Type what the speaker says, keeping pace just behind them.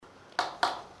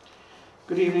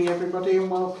Good evening everybody and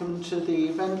welcome to the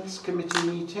Events Committee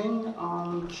meeting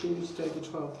on Tuesday the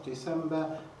 12th of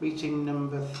December, meeting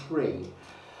number 3.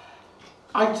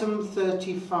 Item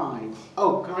 35.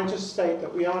 Oh, can I just state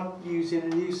that we are using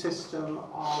a new system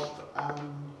of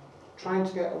trying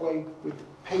to get away with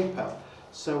paper.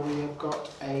 So we have got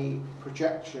a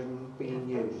projection being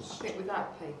used. I think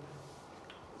without paper.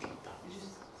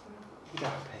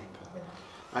 Without paper.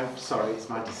 I'm sorry, it's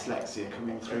my dyslexia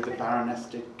coming through. The Baroness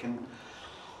can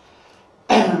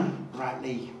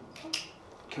rightly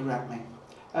correct me.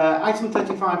 Item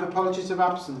 35, apologies of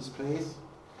absence, please.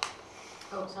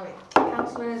 Oh, sorry.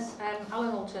 Councillors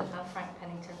Alan Alton and Frank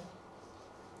Pennington.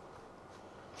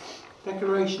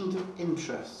 Declarations of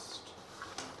interest.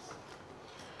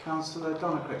 Councillor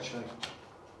Donna Critchley.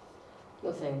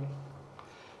 Nothing.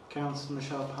 Councillor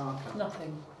Michelle Parker.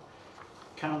 Nothing.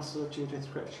 Councillor Judith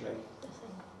Critchley.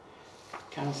 Nothing.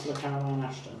 Councillor Caroline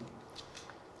Ashton.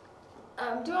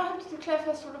 Do I have to declare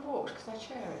Festival of Walks because I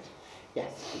chair it?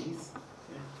 Yes, please.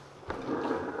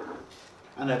 Yeah.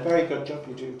 And a very good job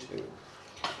you do too.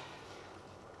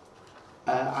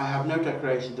 I have no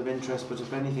declarations of interest, but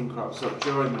if anything crops up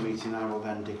during the meeting, I will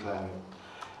then declare it.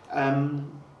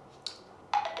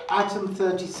 Item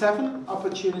 37,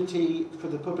 opportunity for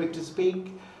the public to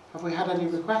speak. Have we had any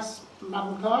requests,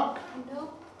 Madam Clerk? No.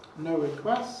 No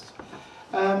requests.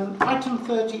 Item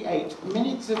 38,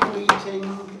 minutes of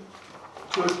meeting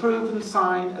to approve and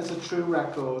sign as a true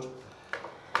record.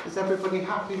 Is everybody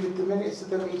happy with the minutes of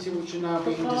the meeting which are now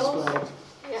being displayed?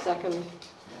 Yeah. Second.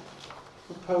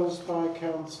 Proposed by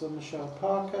Councillor Michelle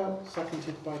Parker,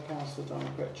 seconded by Councillor Donna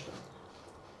Critchley.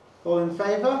 All in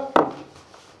favour? Want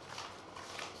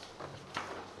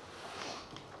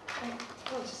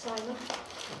to sign them?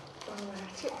 While we're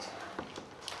at it.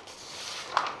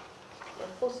 Got a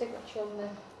full signature on the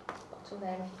bottom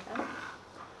there if you can.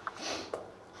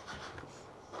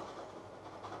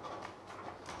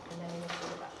 And then you to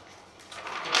the back.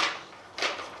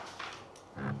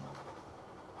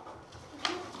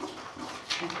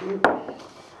 Thank you.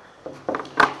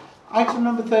 Item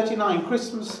number 39,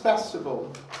 Christmas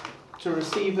Festival. To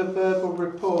receive a verbal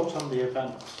report on the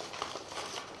event.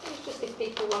 It's just if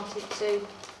people wanted to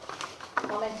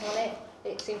comment on it.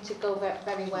 It seemed to go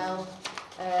very well.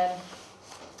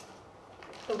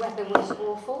 The weather was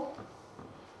awful.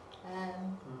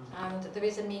 And there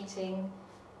is a meeting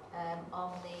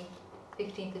on the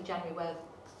 15th of January where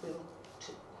we'll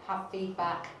have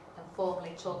feedback and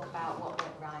formally talk about what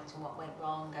went right and what went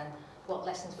wrong and what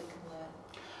lessons we can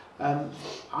learn.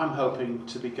 I'm hoping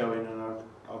to be going, and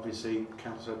obviously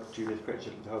Councillor Judith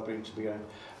Critchley is hoping to be going,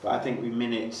 but I think we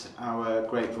minute our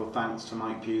grateful thanks to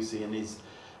Mike Pusey and his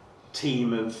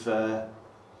team of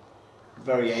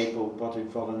very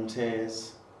able-bodied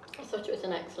volunteers. I thought it was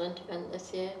an excellent event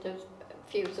this year. There was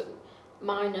a few sort of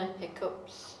minor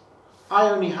hiccups. I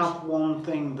only have one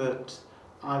thing that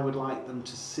I would like them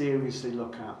to seriously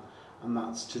look at, and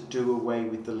that's to do away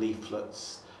with the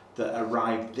leaflets that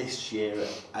arrived this year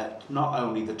at not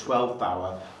only the 12th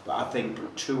hour, but I think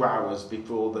 2 hours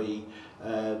before the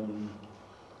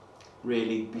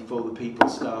really before the people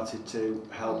started to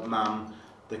help man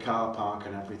the car park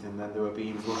and everything. Then they were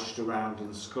being rushed around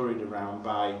and scurried around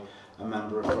by a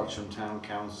member of Frodsham Town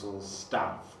Council's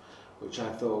staff, which I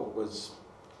thought was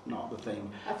not the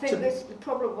thing. I think the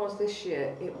problem was this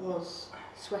year, it was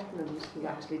Swettenham's who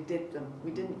actually did them.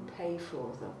 We didn't pay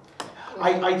for them.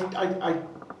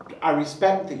 I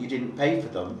respect that you didn't pay for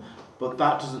them, but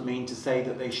that doesn't mean to say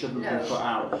that they shouldn't be put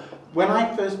out. When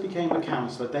I first became a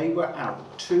councillor, they were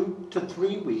out 2 to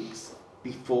 3 weeks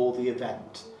before the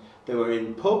event. They were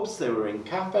in pubs, they were in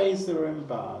cafes, they were in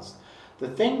bars. The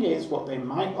thing is, what they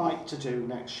might like to do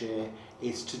next year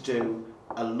is to do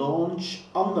a launch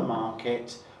on the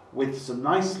market with some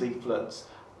nice leaflets.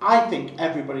 I think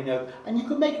everybody knows, and you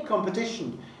could make a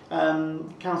competition.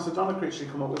 Councillor Donna Critchley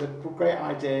come up with a great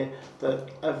idea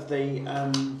that of the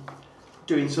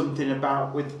doing something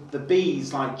about with the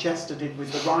bees, like Chester did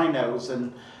with the rhinos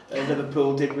and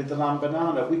Liverpool did with the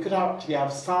lambanana. We could actually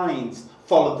have signs,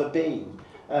 follow the bee,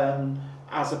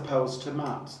 as opposed to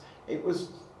maps. It was.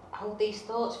 Hold these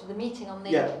thoughts for the meeting on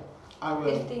the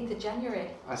 15th of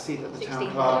January. I see that the town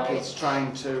clerk is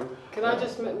trying to. Can I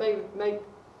just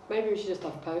maybe we should just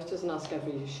have posters and ask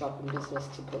every shop and business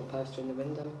to put a poster in the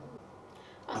window.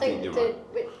 I think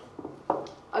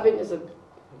there's a.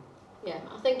 Yeah,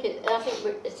 I think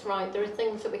it's right. There are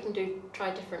things that we can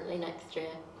try differently next year,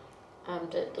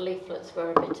 and the leaflets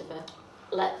were a bit of a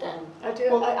letdown. I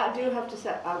do have to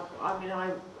say, I mean,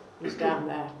 I was down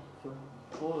there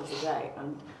for all of the day,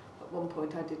 and at one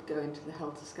point I did go into the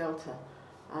Helter Skelter,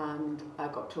 and I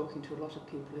got talking to a lot of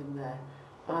people in there,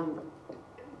 and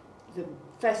the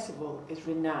festival is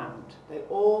renowned. They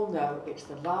all know it's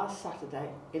the last Saturday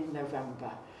in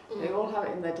November. They all have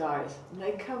it in their diaries, and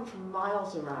they come from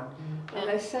miles around. And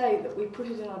they say that we put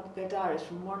it in their diaries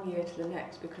from one year to the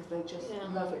next because they just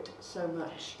love it so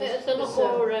much. There's a lot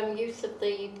more use of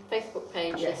the Facebook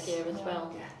page Yes. this year as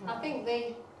well. I think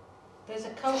there's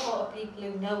a cohort of people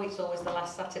who know it's always the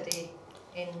last Saturday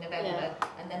in November,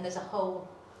 and then there's a whole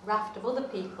raft of other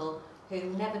people who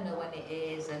never know when it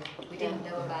is, and we didn't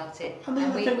know about it.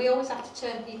 And we always have to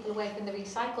turn people away from the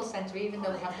recycle centre, even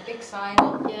though we have the big sign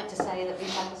up to say that the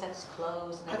recycle centre's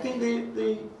closed. And I think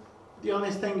the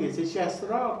honest thing is yes,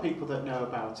 there are people that know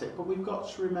about it, but we've got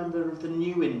to remember of the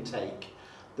new intake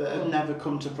that have never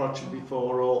come to Frodsham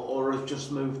before or have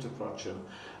just moved to Frodsham.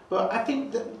 But I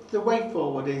think that the way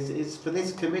forward is for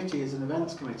this committee, as an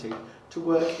events committee, to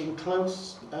work in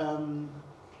close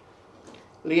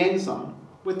liaison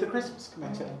with the Christmas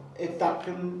committee, if that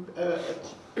can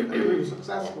prove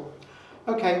successful.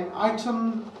 Okay,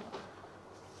 item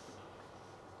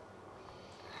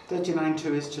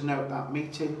 39.2 is to note that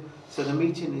meeting. So the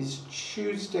meeting is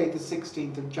Tuesday the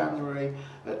 16th of January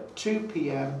at 2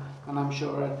 p.m, and I'm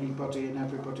sure everybody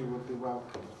would be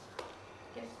welcome.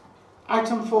 Yes.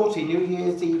 Item 40, New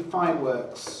Year's Eve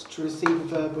fireworks, to receive a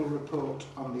verbal report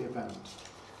on the event.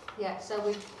 Yeah, so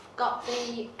we've got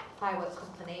the fireworks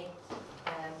company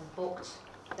booked.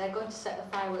 They're going to set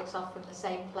the fireworks off from the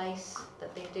same place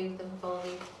that they do them for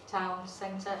the town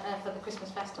centre, for the Christmas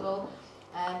festival.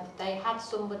 They had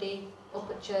somebody up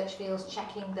at Churchfields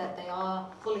checking that they are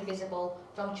fully visible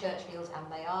from Churchfields,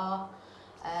 and they are.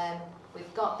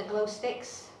 We've got the glow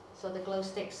sticks, so the glow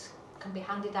sticks can be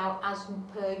handed out as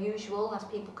per usual as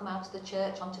people come out of the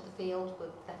church onto the field,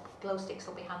 but the glow sticks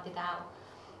will be handed out.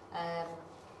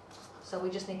 So we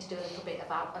just need to do a little bit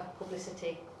about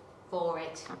publicity for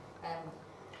it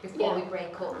before we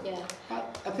break up.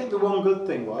 I think the one good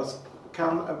thing was,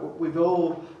 we've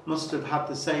all must have had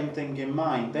the same thing in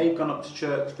mind. They've gone up to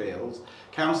Churchfields.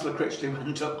 Councillor Critchley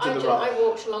went up to the Rock. I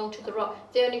walked along to the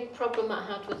Rock. The only problem I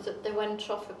had was that they went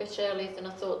off a bit earlier than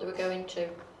I thought they were going to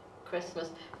Christmas.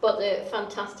 But they're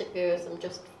fantastic view of them.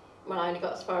 I only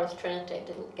got as far as Trinity,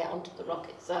 didn't get onto the Rock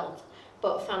itself.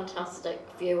 But a fantastic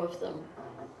view of them.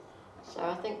 So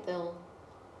I think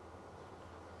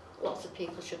lots of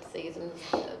people should see them.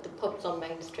 The pubs on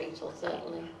Main Street will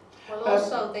certainly. Well,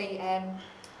 also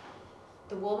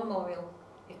the War Memorial.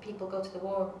 If people go to the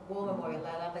War Memorial,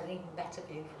 they'll have an even better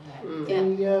view from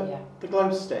there. The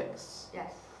glow sticks.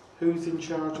 Yes. Who's in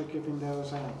charge of giving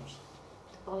those out?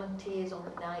 The volunteers on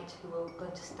the night who are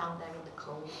going to stand there in the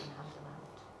cold and hand them out.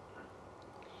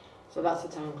 So that's the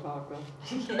town clerk run.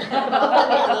 The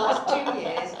last 2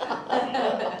 years.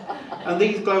 And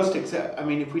these glow sticks, I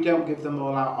mean, if we don't give them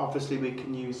all out, obviously we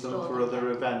can use them for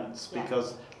other events,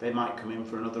 because they might come in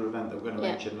for another event that we're going to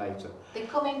mention later. They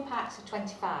come in packs of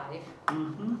 25,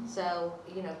 so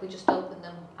we just open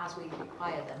them as we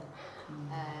require them.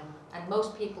 And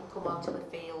most people come onto the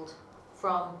field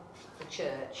from the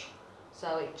church,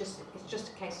 so it's just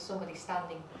a case of somebody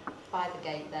standing by the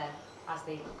gate there as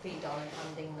they feed on and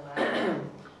handing them out.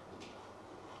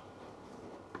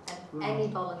 And any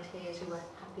volunteers who are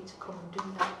happy to come and do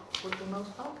that would be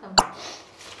most welcome.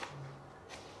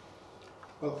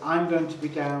 Well, I'm going to be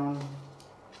down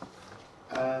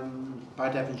by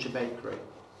Devonshire Bakery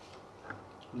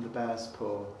in the Bear's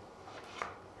Paw,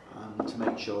 to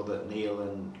make sure that Neil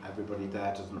and everybody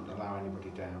there doesn't allow anybody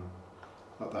down.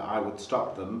 Not that I would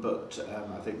stop them, but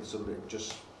I think somebody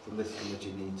just from this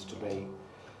committee needs to be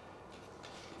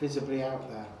visibly out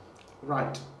there.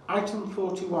 Right, item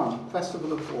 41,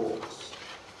 Festival of Walks.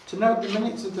 To note the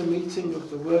minutes of the meeting of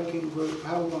the working group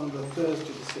held on the Thursday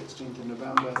the 16th of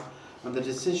November, and the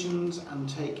decisions, and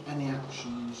take any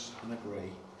actions and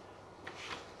agree.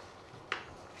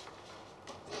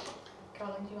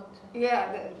 Caroline, do you want to?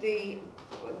 Yeah, the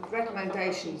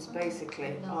recommendations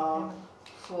basically are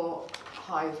for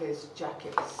high-vis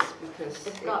jackets, because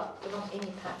They've got the wrong in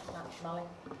your packs, Molly.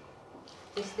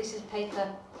 This is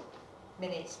paper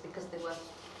minutes because they were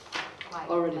quite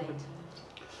Already late.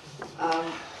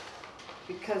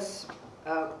 Because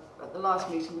at the last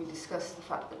meeting we discussed the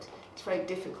fact that it's very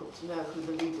difficult to know who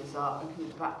the leaders are and who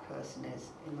the back person is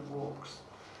in the walks.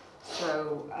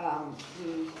 So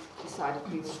we decided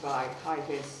we would buy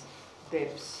high-vis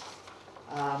bibs,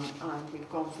 and we've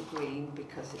gone for green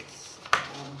because it's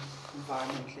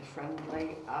environmentally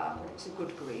friendly. It's a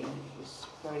good green, it was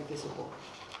very visible.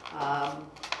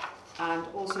 And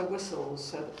also whistles,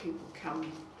 so that people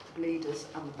can, leaders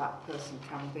and the back person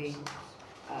can be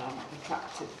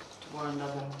attracted to one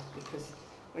another, because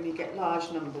when you get large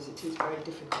numbers it is very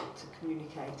difficult to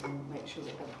communicate and make sure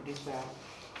that everybody's there.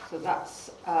 So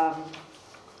that's a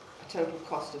total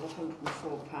cost of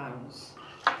 £104.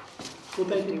 Will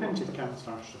they be printed,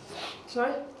 Councillor Ashton?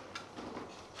 Sorry?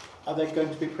 Are they going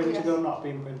to be printed Yes. or not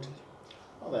being printed?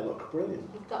 Oh, they look brilliant.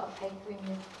 You've got a paper in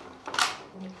your...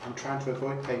 I'm trying to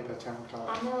avoid paper, Town Clerk.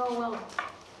 I know, well,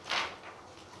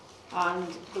 And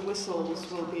the whistles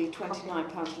will be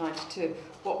 £29.92.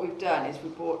 What we've done is we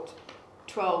bought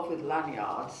 12 with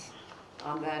lanyards,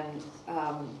 and then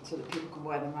so that people can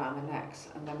wear them around their necks,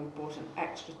 and then we bought an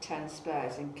extra 10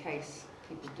 spares in case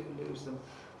people do lose them.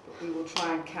 But we will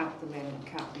try and count them in and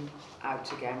count them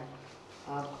out again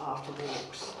after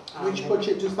walks. Which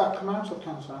budget does that come out of,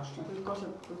 Councillor Ashton? We've got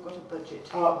a budget.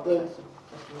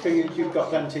 So you've got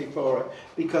plenty for it,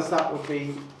 because that would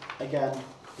be, again,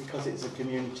 because it's a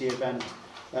community event,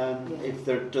 if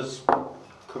there does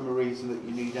come a reason that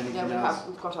you need anything else.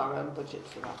 We've got our own budget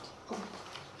for that.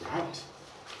 Right.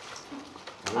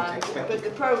 I won't expect But the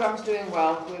programme's doing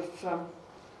well. We've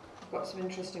got some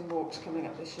interesting walks coming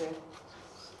up this year.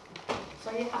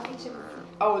 so you're happy to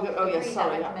Oh yes, agree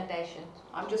sorry. that recommendation?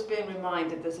 I'm just being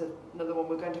reminded there's another one.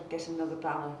 We're going to get another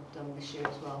banner done this year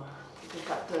as well, because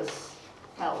that does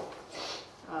help.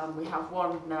 We have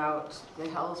one now at the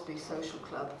Helsby Social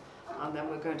Club, and then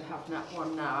we're going to have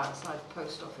one now outside the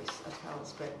post office at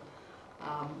Helsby,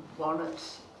 one at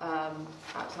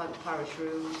outside the parish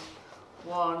rooms,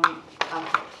 one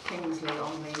at Kingsley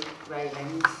on the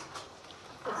railings.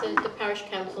 So the parish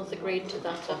councils agreed to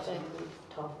that, have they?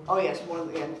 Oh yes, one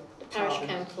at the end. The parish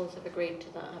councils have agreed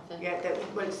to that, have they? Yeah,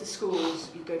 when it's the schools,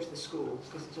 you go to the school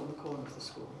because it's on the corner of the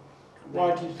school. And Why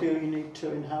then- do you feel you need two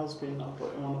in Helsby and not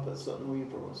putting one up at Sutton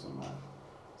Weaver or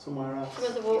somewhere else? Some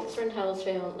of the walks are in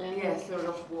Helsby, aren't they? Yes, there are a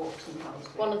lot of walks in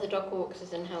Helsby. One of the dog walks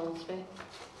is in Helsby.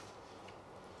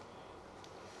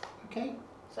 Okay.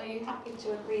 So you're happy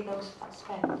to agree those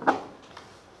spend?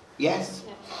 Yes.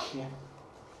 Yeah.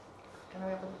 Can I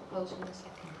have a proposal in a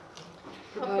second?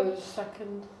 Propose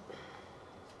second.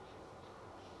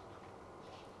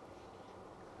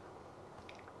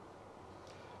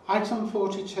 Item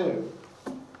 42,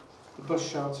 the bus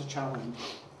shelter challenge.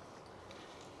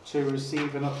 To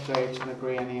receive an update and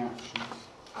agree any actions.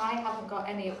 I haven't got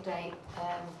any update.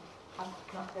 I've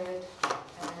not heard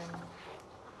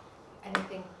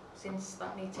anything since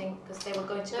that meeting, because they were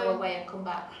going to go No. away and come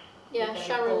back. Yeah, with a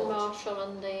Sharon report. Marshall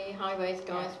and the highways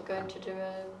guys were going to do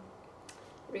a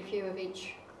review of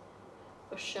each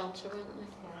bus shelter, weren't they?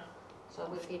 Yeah. So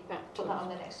With we've feedback to put that us. on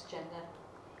the next agenda.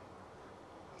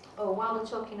 Oh, while we're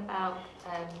talking about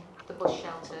the bus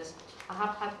shelters, I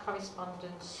have had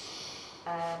correspondence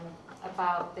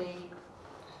about the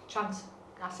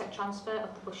asset transfer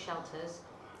of the bus shelters,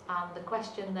 and the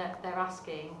question that they're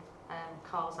asking,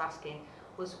 Carl's asking,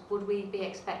 was would we be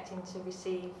expecting to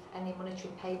receive any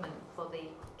monetary payment for the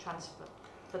transfer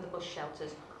for the bus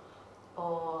shelters,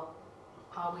 or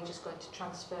are we just going to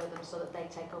transfer them so that they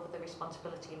take over the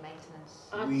responsibility and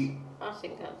maintenance? I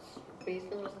think that's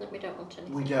reasonable, isn't it? We don't want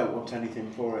anything. We don't want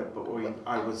anything for it, but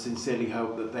I would sincerely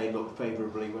hope that they look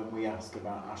favourably when we ask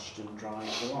about Ashton Drive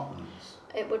allotments.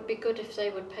 It would be good if they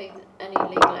would pay any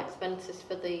legal expenses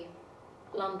for the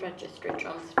land registry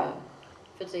transfer,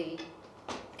 for the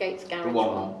Gates Garage The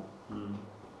one. Mm.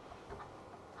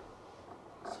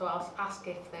 So I'll ask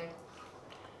if they.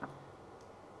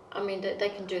 I mean, they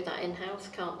can do that in-house,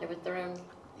 can't they, with their own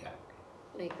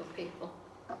legal people?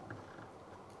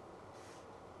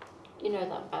 You know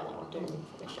that by that one, don't you,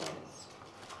 Michelle?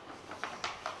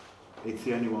 It's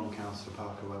the only one, Councillor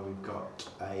Parker, where we've got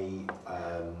a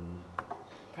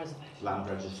Preservation. land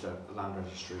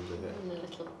registry with it. And a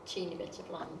little teeny bit of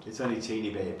land. It's only a teeny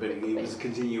bit, but it was a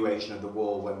continuation of the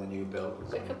wall when the new build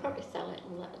was We on. could probably sell it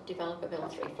and let a developer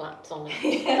build 3 flats on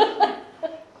it.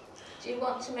 Do you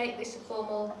want to make this a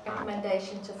formal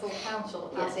recommendation to full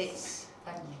council as Yes.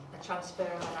 it's a transfer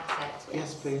of an asset?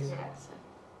 Yes, please.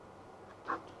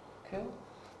 Yeah. Cool.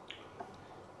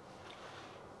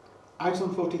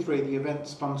 Item 43, the event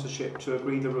sponsorship to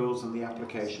agree the rules and the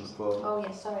application form. Oh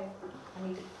yes, sorry. I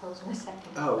need a proposal in a second.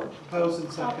 Oh, proposed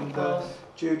and second,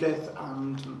 Judith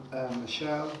and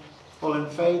Michelle. All in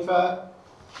favour?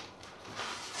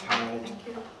 Carried. Thank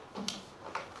you.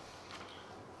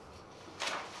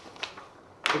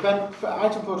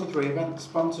 Item 43, event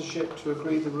sponsorship to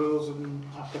agree the rules and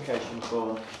application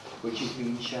form, which is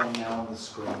being shown now on the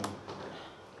screen.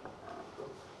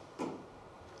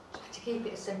 To keep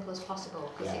it as simple as possible,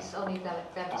 because Yeah. it's only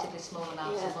relatively small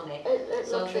amounts of money. It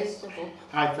So looks this- reasonable.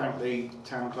 I thank the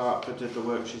town clerk for the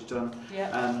work she's done.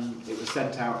 Yeah. It was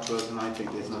sent out to us, and I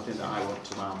think there's nothing that I want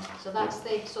to add. So that's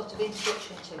the sort of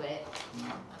introduction to it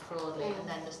broadly, and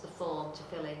then there's the form to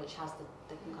fill in, which has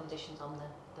the conditions on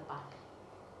the back.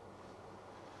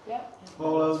 Yeah.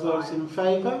 All of those in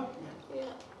favour? Yeah.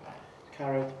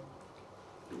 Carried.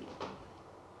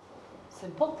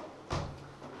 Simple. I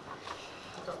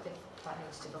don't think that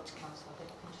needs to go to council. I think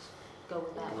we can just go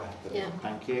with that. Yeah.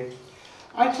 Thank you.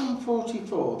 Item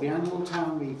 44, the annual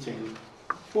town meeting.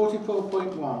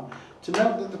 44.1. To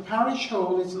note that the parish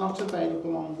hall is not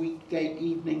available on weekday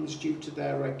evenings due to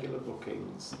their regular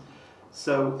bookings.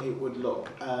 So it would look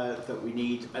that we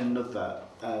need another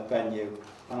venue,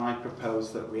 and I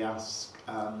propose that we ask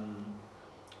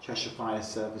Cheshire Fire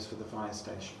Service for the fire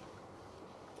station.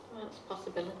 Well, that's a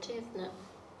possibility, isn't it?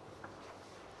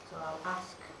 So I'll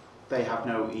ask They have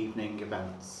no evening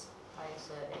events. fire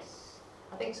service.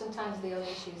 I think sometimes the only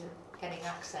issue is getting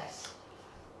access.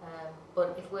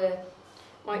 But if we're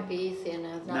Might be easier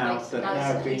now. Now it's- that now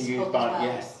now it's being at least used pub by, as well.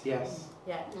 yes.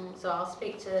 yeah, Mm. so I'll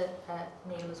speak to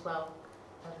Neil as well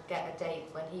and get a date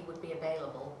when he would be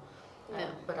available. Yeah.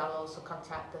 But I'll also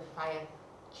contact the fire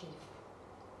chief.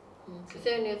 Because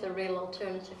the only other real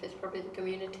alternative is probably the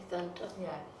community centre.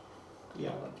 Yeah.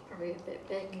 Yeah. It's probably a bit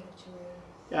big.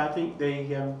 Yeah, I think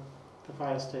the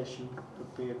fire station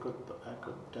would be a good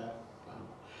plan.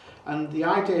 And the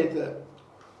idea that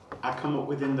I come up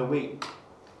with in the week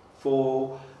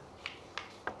for,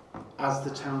 as the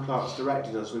town clerk's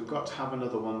directed us, we've got to have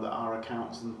another one that our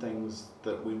accounts and things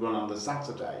that we run on the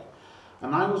Saturday.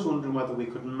 And I was wondering whether we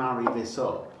could marry this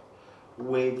up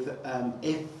with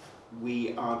if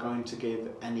we are going to give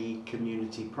any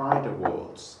community pride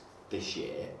awards this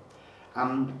year,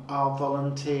 and our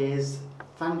volunteers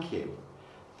thank you.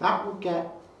 That would get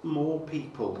more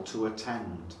people to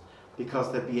attend,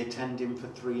 because they'd be attending for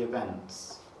 3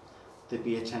 events. They'd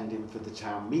be attending for the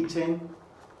town meeting,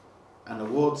 an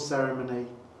awards ceremony,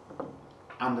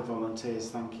 and a volunteers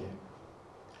thank you.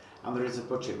 And there is a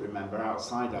budget, remember,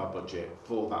 outside our budget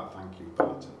for that thank you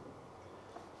party.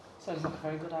 Sounds like a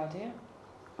very good idea.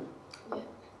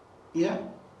 Yeah,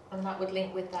 And that would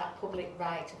link with that public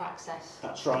right of access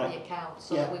that's to right. the account,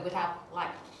 so Yeah. that we would have,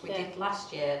 like we Yeah. did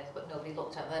last year, but nobody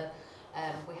looked at them.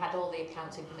 We had all the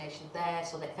accounts information there,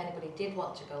 so that if anybody did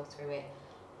want to go through it,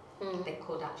 they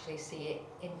could actually see it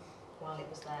in while it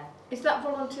was there. Is that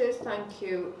volunteers thank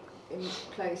you in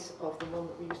place of the one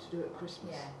that we used to do at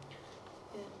Christmas?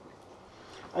 Yeah.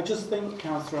 I just think,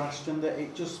 Councillor Ashton, that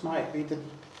it just might be the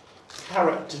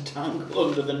carrot to dangle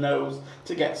under the nose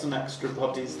to get some extra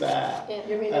bodies there. Yeah.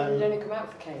 You mean it would only come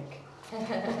out for cake?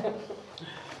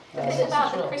 It's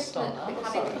about the Sure, Christmas, stop that.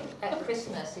 having at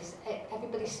Christmas is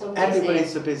everybody's so busy.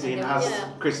 Everybody's so busy and has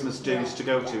Yeah. Christmas dues to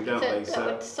go to, don't they? So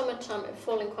With summertime, it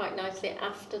falling quite nicely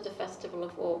after the Festival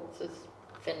of Walks is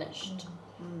finished.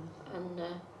 And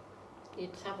you'd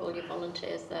have all your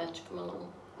volunteers there to come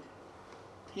along.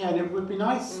 yeah, and it would be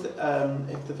nice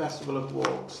if the Festival of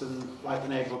Walks and like the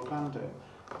Neighbourhood Plan do,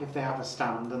 if they have a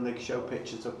stand and they show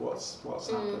pictures of what's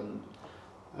happened.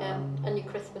 Yeah, and your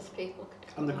Christmas people could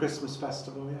come And the along. Christmas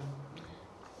festival, yeah.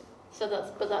 So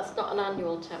that's not an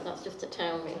annual town, that's just a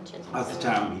town meeting. As the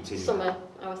town meeting.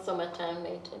 Our summer town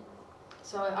meeting.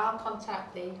 So I'll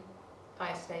contact the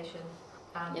fire station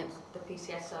and Yep. the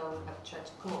PCSO have tried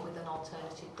to come up with an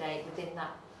alternative date within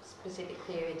that specific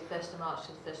period, 1st of March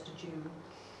to the 1st of June.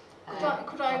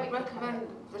 Could I when we can recommend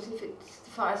that if it's the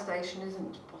fire station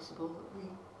isn't possible, that we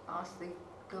ask the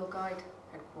Girl Guide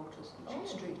headquarters on Ship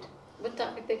Street? Would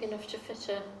that be big enough to fit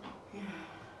a... Yeah.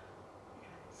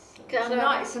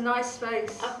 It's a nice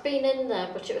space. I've been in there,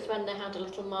 but it was when they had a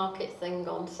little market thing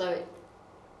on, so it,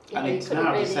 And you it's couldn't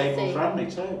now really disabled see.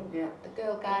 friendly too. Yeah. The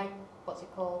Girl Guide, what's it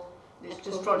called? It's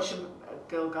just Frodsham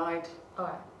Girl Guide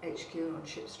Alright. HQ on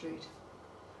Ship Street.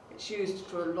 It's used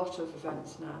for a lot of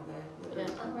events now there.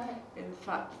 Yeah. Alright. In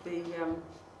fact, the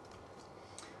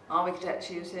Army Cadets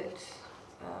use it.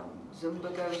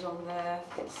 Zumba goes on there.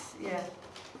 It's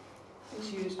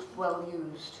used, well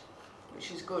used,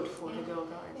 which is good for the Girl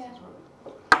Guides Yeah. as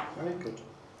well. Very good. Do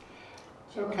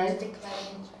you want Okay. to declare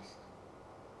an interest?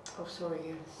 Oh, sorry,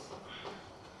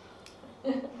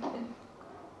 yes.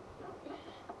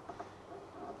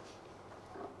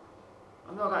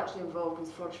 I'm not actually involved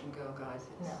with Frodsham Girl Guides,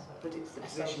 but it's the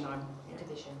position I'm. Yeah.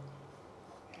 Division.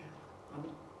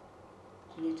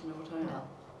 Do you need to know what I am? No,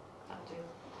 that'll do.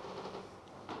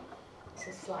 It's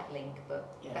a slight link, but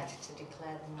Yeah. better to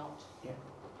declare than not.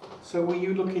 So were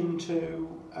you looking to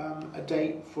a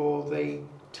date for the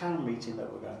town meeting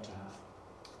that we're going to have?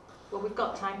 Well, we've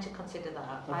got time to consider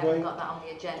that. I Okay. haven't got that on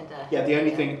the agenda. Yeah, the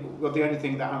only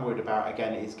thing that I'm worried about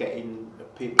again is getting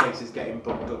places getting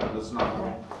booked up and us not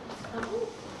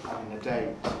having a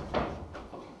date.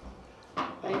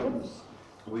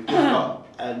 We've just got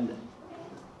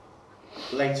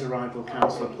late arrival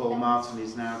councillor Paul Martin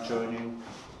is now joining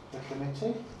the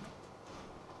committee.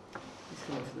 It's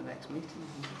coming for the next meeting,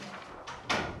 isn't it?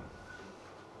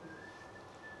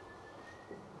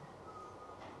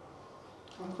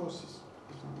 Of course, it's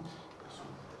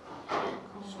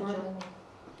sorry.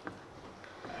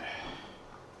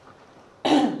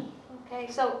 Okay,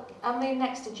 so on the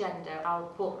next agenda,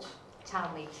 I'll put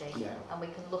town meeting, Yeah. and we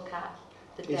can look at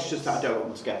the dates. It's just that I don't want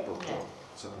them to get booked Yeah. up.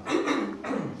 So.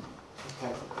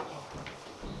 Okay.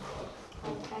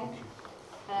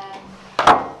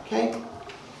 Okay.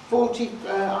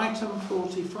 Item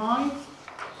 45.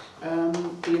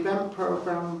 The event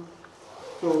programme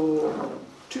for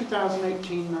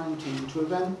 2018-19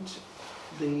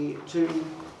 to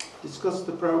discuss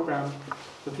the programme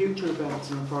for future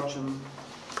events in Frodsham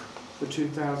for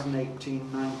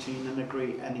 2018-19 and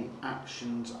agree any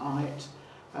actions on it.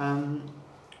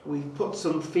 We've put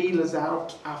some feelers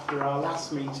out after our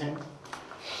last meeting.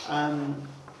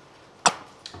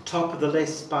 Top of the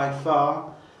list by far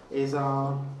is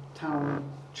our town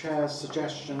chair's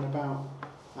suggestion about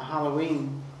a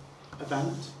Halloween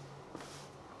event.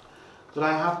 But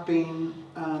I have been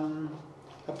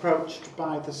approached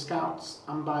by the Scouts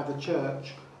and by the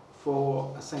church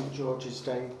for a St George's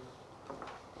Day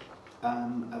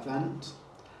event.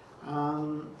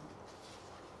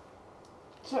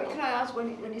 Sorry, can I ask, when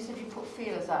you said you put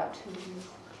feelers out, who you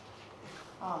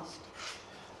asked?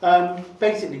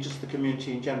 Basically just the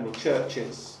community in general,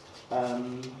 churches,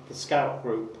 the Scout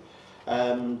group,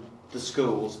 the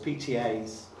schools,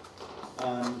 PTAs,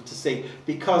 to see.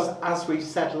 Because as we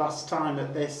said last time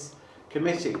at this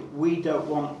committee, we don't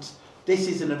want, this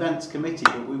is an events committee,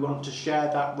 but we want to share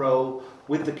that role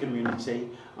with the community,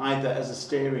 either as a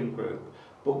steering group.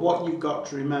 But what you've got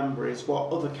to remember is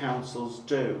what other councils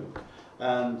do.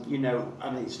 You know,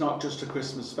 and it's not just a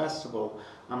Christmas festival,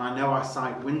 and I know I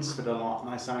cite Winsford a lot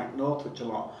and I cite Northwich a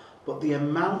lot, but the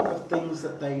amount of things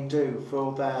that they do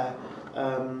for their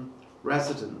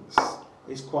residents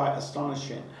is quite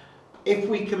astonishing. If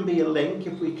we can be a link,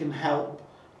 if we can help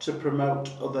to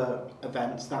promote other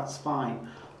events, that's fine.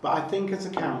 But I think as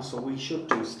a council we should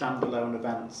do standalone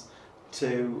events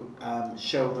to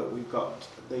show that we've got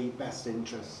the best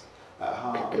interests at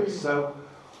heart. So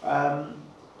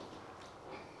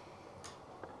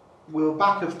we'll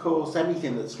back, of course,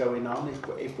 anything that's going on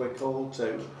if we're called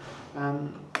to.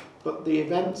 But the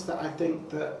events that I think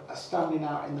that are standing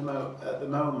out in at the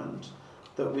moment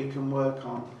that we can work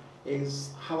on is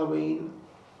Halloween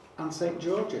and St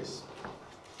George's.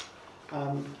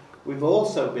 We've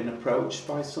also been approached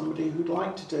by somebody who'd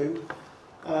like to do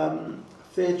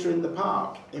theatre in the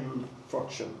park in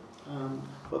Frodsham.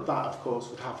 But that, of course,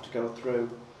 would have to go through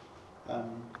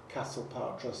Castle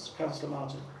Park Trust. Councillor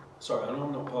Martin. Sorry, I know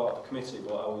I'm not part of the committee,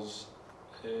 but I was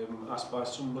asked by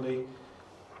somebody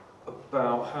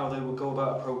about how they would go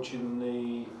about approaching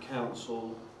the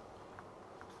council,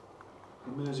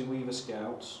 Mersey Weaver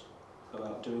Scouts,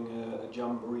 about doing a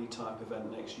jamboree type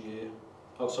event next year.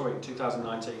 Oh, sorry,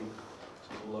 2019. So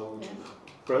loads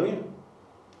of... Brilliant.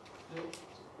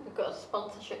 We've got a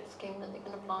sponsorship scheme that they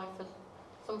can apply for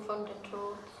some funding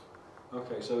towards.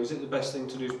 Okay, so is it the best thing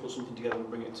to do is put something together and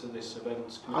bring it to this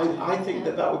events committee? I think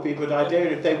that would be a good idea.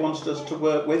 If they wanted us to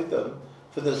work with them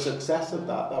for the success of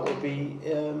that, that would be,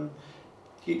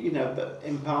 you know,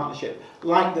 in partnership.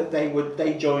 Like that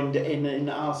they joined in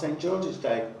our St George's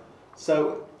Day.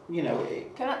 So, you know...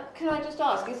 Can I just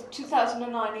ask, is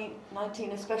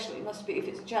 2019 a special? It must be, if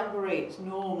it's a jamboree, it's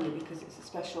normally because it's a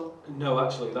special... No,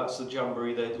 actually, that's the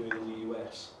jamboree they're doing in the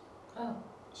US. Oh.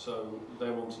 So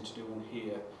they're wanting to do one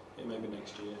here. It may be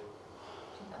next year.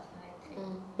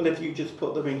 Well, if you just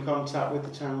put them in contact with the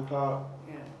town clerk,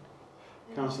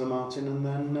 Councillor Martin, and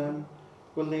then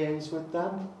we'll liaise with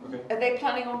them. Okay. Are they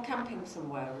planning on camping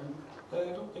somewhere? I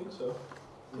don't think so.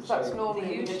 Because that's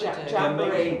normally the The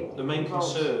jamboree. main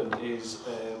concern is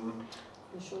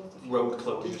road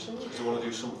closures. Because they want to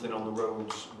do something on the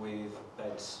roads with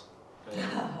beds.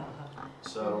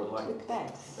 So, like... With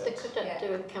beds? They could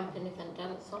do a camping event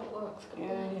down at Saltworks, couldn't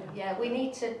they? Yeah, we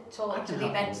need to talk to the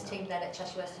events team then at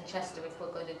Cheshire West and Chester if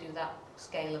we're going to do that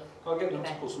scale of I'll get them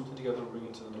event. to put something together and bring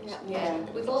it to the next Yeah.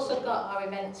 meeting. We've also got our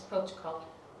events protocol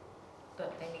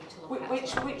that they need to look at.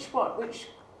 Which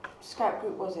scout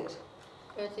group was it?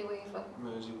 Mersey Weaver.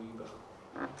 Mersey Weaver.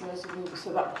 Mersey Weaver,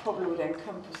 so that probably would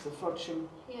encompass the Frodsham.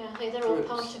 Yeah, I think they're all Groups.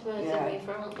 part of Mersey Yeah.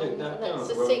 Weaver, aren't Yeah, they? they're That's on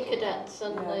the the road Sea club. Cadets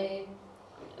and Yeah. the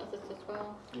others. as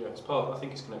well. Yeah, it's part. I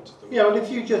think it's connected to the. Yeah, well, if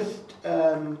you just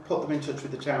put them in touch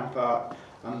with the town clerk,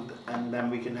 and then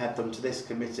we can head them to this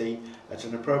committee at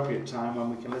an appropriate time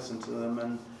when we can listen to them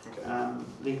and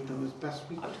lead them as best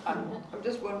we can. I'm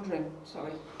just wondering,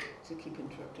 sorry to keep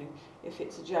interrupting, if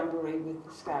it's a jamboree with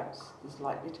the scouts, there's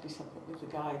likely to be something with the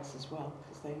guides as well,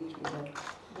 because they usually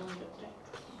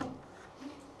then.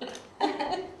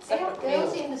 They have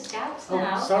girls in the scouts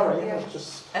now. Oh, sorry, I was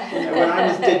just, when I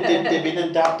was dibbing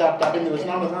and dabbing, there was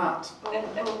none of that.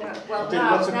 Well, Did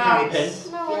lots of camping. it's...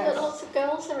 No, Yes. lots of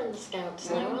girls are in the scouts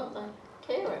now, aren't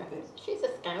they? Kira, she's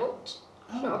a scout.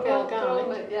 Oh, Not a girl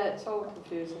guide. Yeah, it's all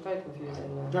confusing, very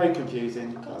confusing. very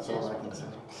confusing, that's all I can say.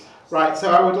 Right,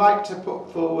 so I would like to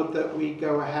put forward that we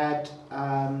go ahead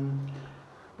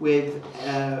with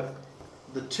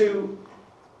the two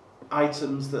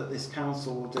items that this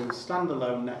council will do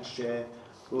standalone next year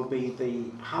will be the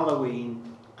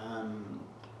Halloween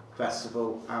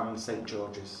festival and St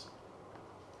George's.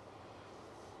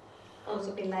 Those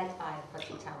will be led by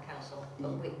Frodsham Town Council, but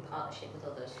in partnership with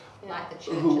others, like the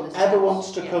church and the Whoever scouts.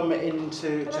 wants to come in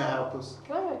to help us.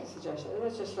 Can I make a suggestion?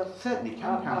 It's just Certainly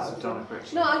can, Councillor Donna.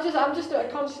 No, I'm just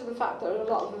conscious of the fact that there are a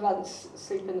lot of events,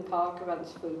 sleep in the park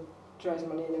events for raising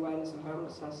money and awareness of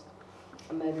homelessness,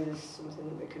 and maybe there's something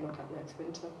that we can look at next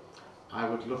winter. I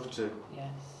would love to. Yes,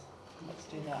 let's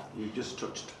do that. You just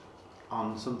touched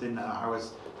on something that I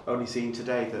was only seeing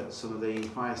today, that some of the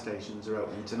fire stations are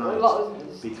opening tonight. A lot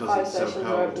of because fire it's so stations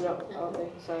cold. are opening up, aren't they?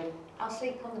 So I'll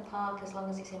sleep on the park as long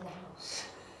as it's in the house.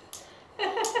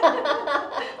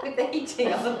 With the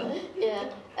heating on. Yeah.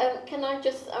 Can I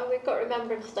just, we've got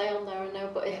Remembrance Day on there, I know,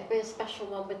 but it'll be a special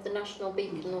one with the national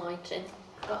beacon lighting.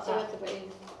 Got So that. everybody,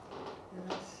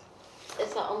 Yes.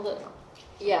 is that on the,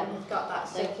 yeah, We've got that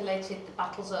circulated, the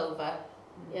battle's over.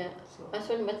 yeah. I was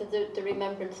wondering whether the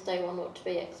Remembrance Day one ought to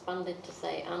be expanded to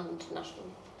say and national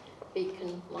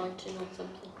beacon lighting or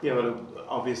something. Yeah, well,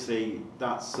 obviously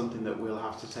that's something that we'll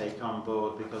have to take on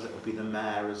board, because it will be the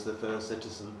mayor as the first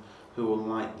citizen who will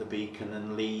light the beacon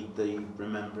and lead the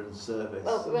remembrance service.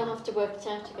 Well, we'll have to work it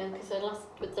out again, because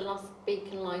with the last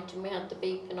beacon lighting, we had the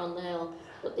beacon on the hill,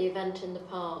 but the event in the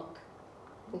park,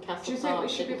 in Castle Do you think Park, we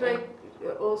should be didn't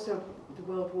very, also the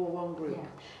World War I group? Yeah.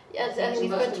 Yes, I think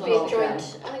it's Most going to of be a all,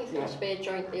 joint. yeah. I think it's going to be a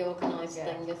jointly organised Yeah.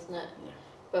 thing, isn't it? Yeah.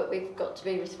 But we've got to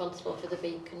be responsible for the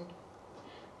beacon.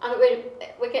 And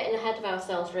we're getting ahead of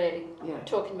ourselves, really, Yeah.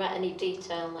 talking about any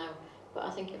detail now. But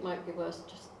I think it might be worth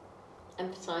just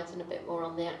emphasising a bit more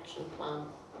on the action plan.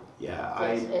 Yeah,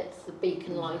 It's the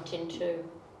beacon lighting too.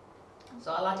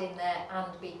 So I'll add in there and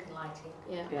beacon lighting.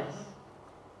 Yeah. Yes.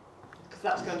 Because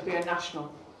that's going to be a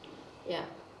national Yeah.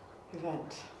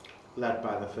 event. led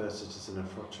by the first citizen of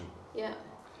Frodsham. Yeah.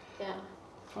 Yeah.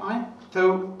 Fine.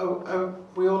 So, are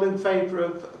we all in favour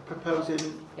of proposing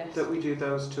Yes. that we do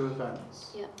those two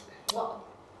events? What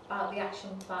about the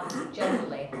action plan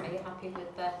generally? Are you happy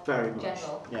with the Very much.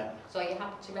 general? Yeah. So are you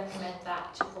happy to recommend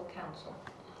that to full council?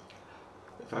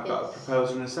 If I've got a Yes.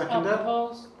 proposer and a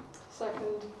seconder,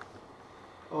 second.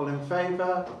 all in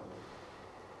favour?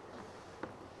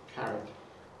 Carried.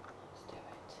 Let's do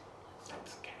it.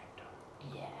 Let's get it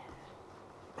done.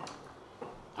 Yeah.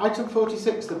 Item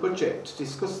 46, the budget. To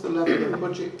discuss the level of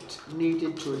budget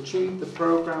needed to achieve the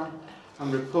programme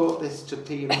and report this to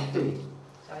P&P.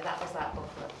 Sorry, that was that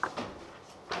booklet.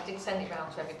 I did send it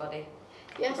round to everybody.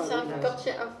 Yes, Probably I've nice. got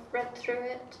it. I've read through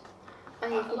it. I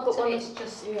even Lots put of one. it's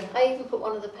just Yeah. I even put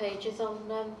one of the pages on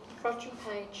the Frodsham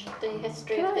page, the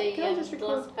history Can of I- the can I just record-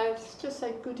 last post. Just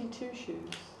say goody two shoes,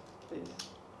 please.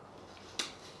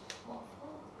 what for?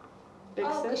 Big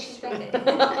Oh, because sis. she's read it.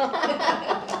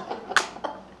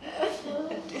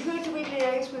 Who do we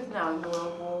liaise with now in the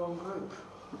World War I group?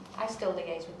 I still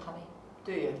liaise with Pammy.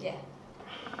 Do you? Yeah.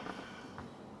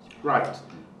 Right.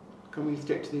 Can we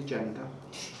stick to the agenda?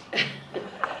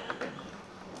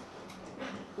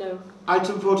 No.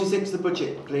 Item 46, the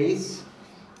budget, please.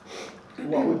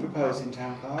 What are we proposing,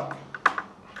 Town Clerk?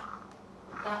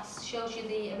 That shows you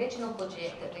the original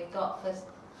budget that we've got for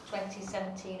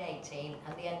 2017-18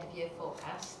 and the end of year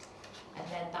forecast. And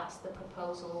then that's the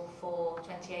proposal for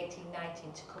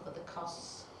 2018-19 to cover the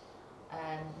costs.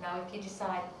 Now if you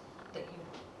decide that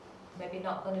you're maybe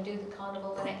not going to do the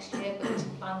carnival the next year, but to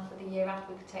plan for the year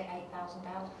after, we could take 8,000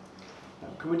 out.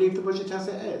 Can we leave the budget as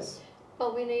it is?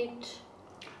 Well, we need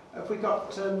Have we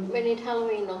got...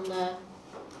 Halloween on there,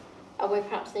 and we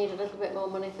perhaps need a little bit more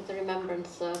money for the remembrance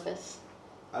service.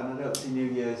 and I don't see New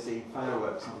Year's Eve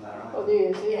fireworks on there either. Oh, New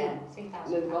Year's Eve. Yeah,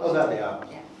 3,000. Oh, there they are.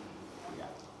 Yeah. Yeah.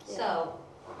 So,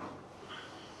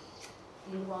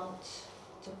 you want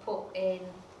to put in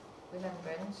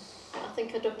remembrance. I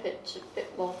think I'd up it to a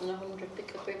bit more than 100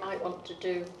 because we might want to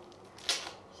do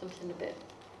something a bit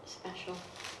special.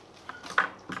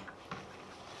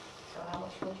 So how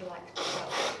much would you like to put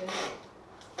out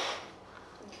to?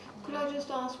 Could I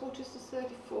just ask, what is the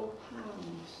 £34?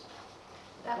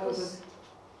 That was,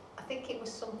 I think it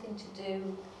was something to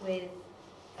do with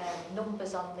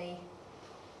numbers on the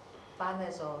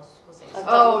banners, or was it?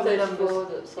 Oh, the numbers.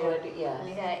 numbers. That's already, yeah.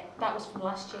 Yeah, that was from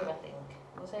last year, I think.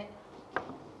 Was it?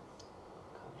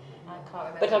 I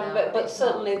can't remember. But, now, but it's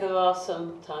certainly there are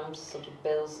sometimes sort of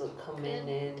bills that come in.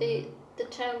 The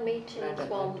town meetings I don't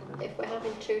one, know. if we're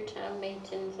having 2 town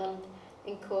meetings and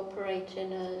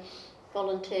incorporating a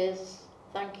volunteers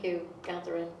thank you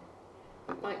gathering,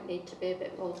 it might need to be a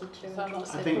bit more than 200.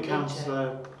 I think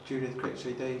Councillor Judith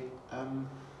Critchley, the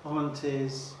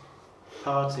volunteers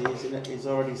party is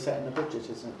already set in the budget,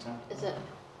 isn't it, Tam? Is it?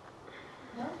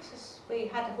 No, it's just, we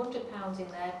had £100 in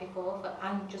there before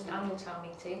for just annual town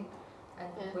meeting, and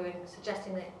we're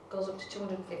suggesting that it goes up to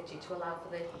 250 to allow for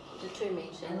the 2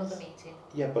 meetings. another meeting.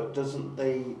 Yeah, but doesn't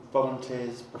the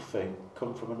volunteers buffet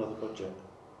come from another budget?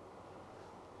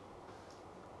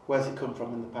 Where's it come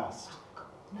from in the past?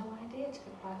 No idea, to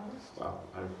be quite honest. Well,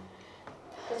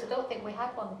 Because I don't think we had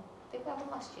one. Did we have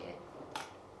one last year?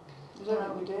 I don't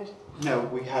think we did. no,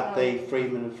 we had the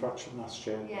Freeman and Frodsham last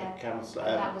year. Yeah. Council,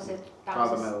 That was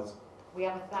Father Mills. we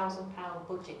have £1,000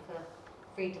 budget for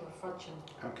Freedom of Frodsham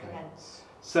Okay. events.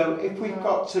 So if we've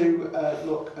got to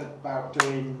look about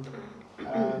doing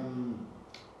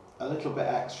a little bit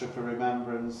extra for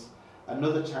remembrance,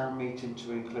 another town meeting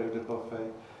to include a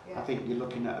buffet, I think you're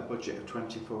looking at a budget of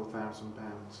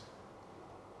 £24,000.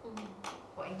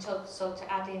 What in total, so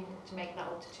to add in, to make that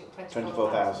up to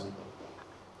 24,000.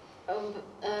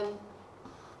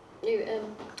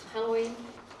 Halloween.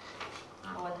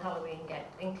 Oh, and Halloween, yeah,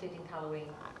 including Halloween.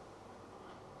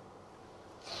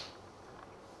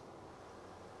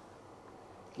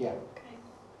 Yeah. Okay.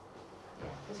 Yeah,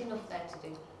 there's enough there to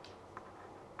do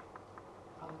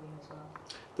Halloween as well.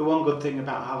 The one good thing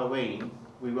about Halloween,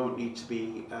 we won't need to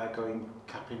be going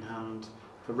cap in hand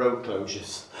for road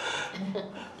closures.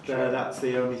 That's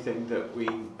the only thing that we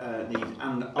need.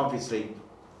 And obviously,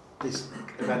 this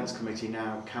events committee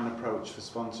now can approach for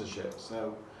sponsorship,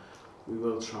 so we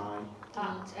will try.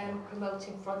 That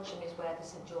promoting Frodsham is where the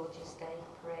St George's Day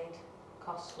parade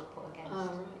costs were put against. Oh,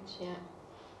 right, yeah.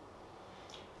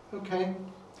 Okay,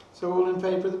 so all in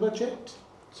favour of the budget?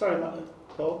 Sorry,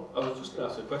 Paul. I was just going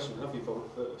to ask a question. Have you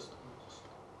voted first?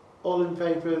 All in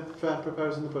favour of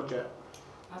proposing the budget?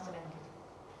 As amended.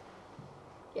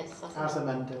 Yes, that's As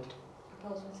amended.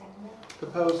 Proposed and seconded.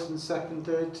 Proposed and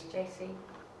seconded. JC.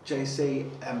 JC,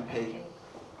 MP.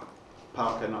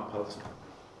 Parker, not Polson.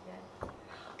 Yeah.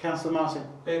 Councillor Martin.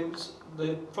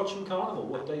 The Frodsham Carnival,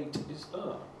 what date is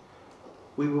that?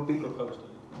 We will be Proposed.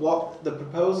 What the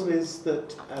proposal is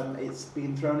that it's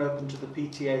been thrown open to the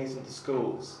PTAs of the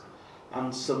schools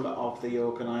and some of the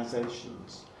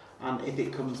organisations, and if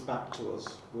it comes back to us,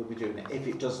 we'll be doing it. If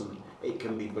it doesn't, it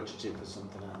can be budgeted for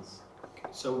something else.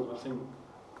 So I think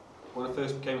when I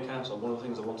first became a councillor, one of the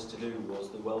things I wanted to do was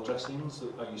the well dressings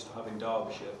that I used to have in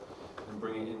Derbyshire and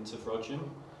bring it into Frodsham.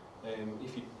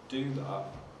 If you do that,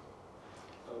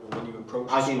 when you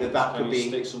approach I think that could be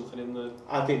stick something in the.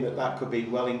 I think that could be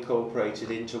well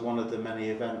incorporated into one of the many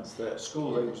events that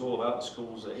school. It was all about the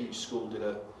schools. That each school did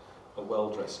a well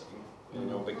dressing, you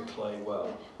know, a big clay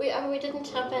well. We didn't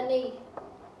have any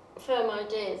firm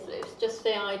ideas. It was just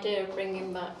the idea of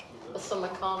bringing back a summer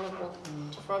carnival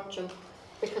to Frodsham,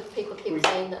 because people keep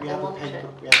saying that they want it.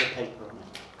 We have a paper on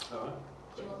it. All right.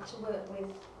 Do you want to work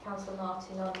with Councillor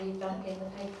Martin on revamping the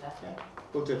paper? Yeah,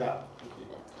 we'll do that. Thank you.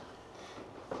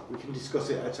 We can discuss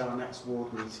it at our next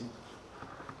ward meeting.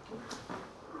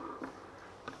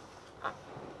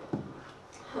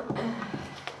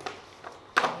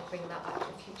 Bring that back to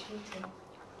a future meeting.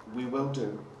 We will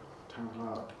do, Town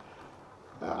Clerk.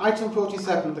 Item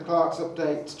 47, the Clerk's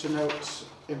update to note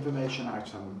information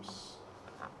items.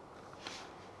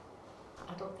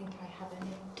 I don't think I have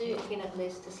any. Looking at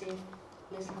Liz to see if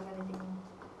Liz have anything.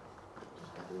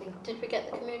 Did we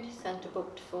get the community centre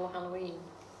booked for Halloween?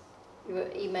 You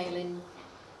were emailing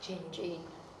Jean.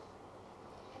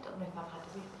 I don't know if I've had a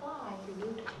reply.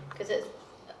 Because it's,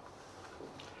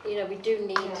 you know, we do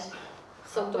need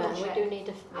somewhere. Double We check. do need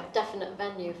a definite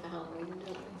venue for Halloween,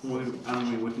 don't we?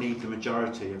 And we would need the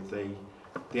majority of the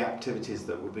activities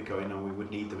that would be going on. We would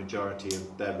need the majority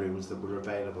of their rooms that were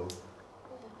available.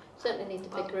 Certainly need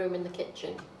a big room in the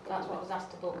kitchen. That's what I was asked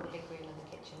to book, the big room in the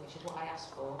kitchen, which is what I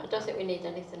asked for. I don't think we need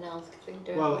anything else because we can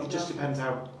do Well, it everything just else. depends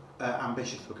how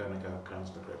ambitious we're going to go,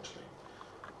 Councillor Critchley.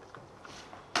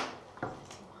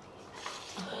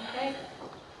 Okay.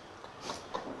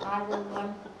 I will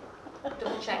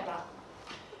double check that.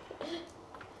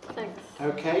 Thanks.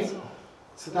 Okay,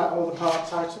 so that all the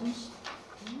parks items?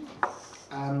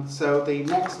 So the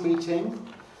next meeting,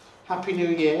 Happy New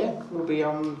Year, will be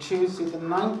on Tuesday the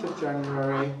 9th of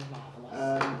January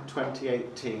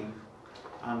 2018.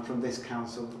 And from this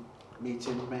council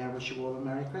meeting, may I wish you all a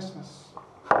Merry Christmas.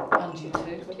 And you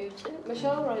too. You too.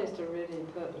 Michelle raised a really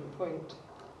important point.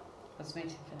 Was the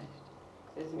meeting finished?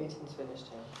 Is the meeting's finished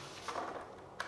here?